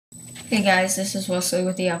Hey guys, this is Wesley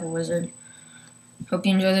with the Apple Wizard. Hope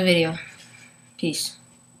you enjoy the video. Peace.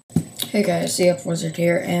 Hey guys, the Apple Wizard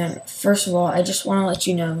here, and first of all, I just want to let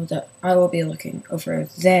you know that I will be looking over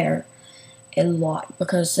there a lot,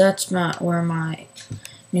 because that's where my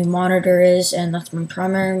new monitor is, and that's my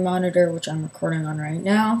primary monitor, which I'm recording on right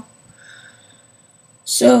now.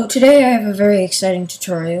 So today I have a very exciting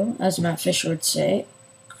tutorial, as Matt Fisher would say.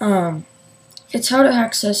 It's how to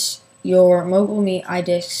access your MobileMe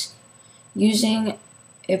iDisk using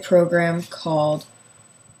a program called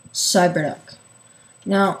Cyberduck.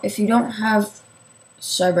 Now, if you don't have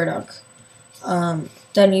Cyberduck,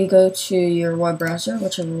 then you go to your web browser,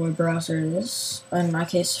 whichever web browser it is, in my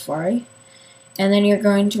case Safari, and then you're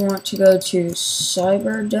going to want to go to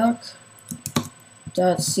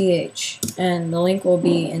cyberduck.ch, and the link will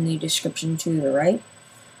be in the description to the right.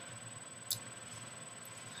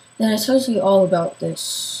 Then it tells you all about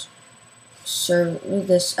this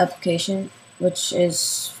application, which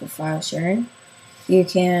is for file sharing. You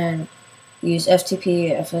can use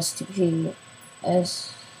FTP, FSTP,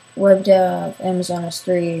 as WebDAV, Amazon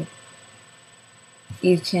S3.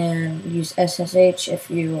 You can use SSH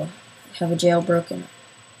if you have a jailbroken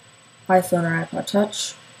iPhone or iPod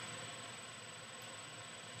Touch.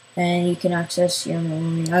 And you can access your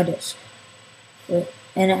MobileMe iDisk.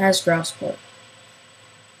 And it has ground support.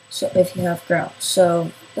 So if you have ground.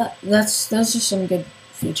 So those are some good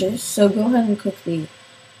features. So go ahead and click the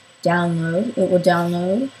download. It will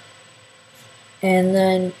download, and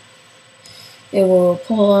then it will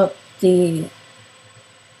pull up the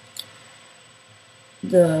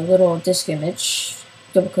little disk image.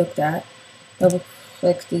 Double click that. Double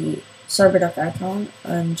click the Cyberduck icon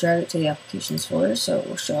and drag it to the applications folder, so it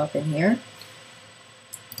will show up in here.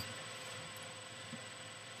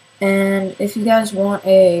 And if you guys want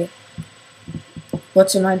a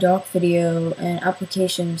what's in my dock video and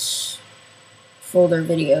applications folder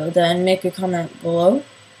video, then make a comment below.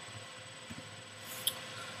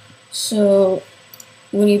 So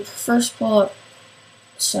when you first pull up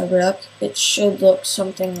Cyberduck, it should look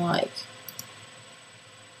something like,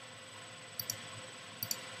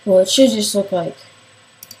 well, it should just look like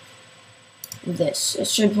this. It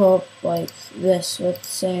should pull up like this with the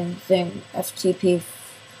same thing, FTP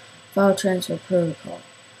file transfer protocol.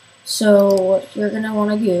 So what you're going to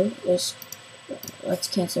want to do is, let's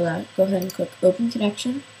cancel that. Go ahead and click Open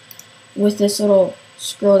Connection. With this little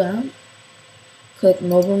scroll down, click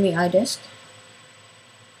MobileMe iDisk.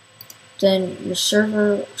 Then your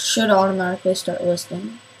server should automatically start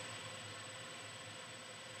listing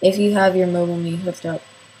if you have your MobileMe hooked up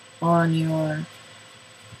on your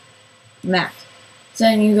Mac.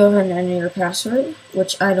 Then you go ahead and enter your password,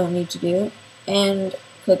 which I don't need to do, and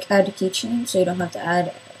click Add to Keychain, so you don't have to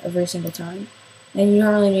add every single time. And you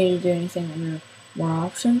don't really need to do anything under More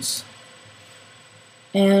Options.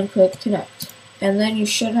 And click Connect. And then you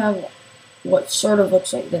should have what sort of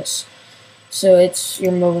looks like this. So it's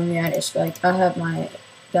your MobileMe iDisk. Like, I have my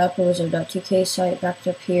applewizard.tk site backed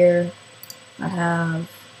up here. I have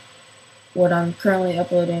what I'm currently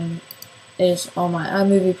uploading is all my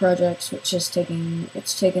iMovie projects, which is taking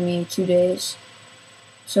me 2 days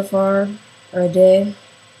so far, or a day.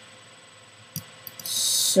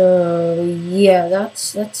 So yeah,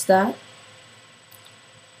 that's that.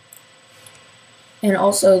 And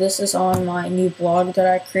also, this is on my new blog that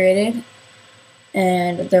I created,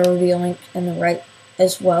 and there will be a link in the right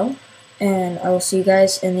as well. And I will see you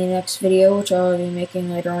guys in the next video, which I will be making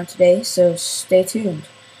later on today, so stay tuned.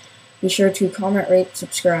 Be sure to comment, rate,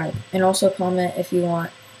 subscribe, and also comment if you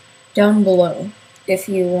want down below if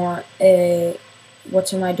you want a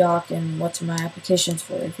what's in my dock and what's in my applications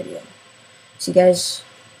folder video. See you guys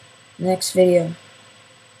next video.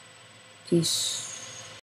 Peace.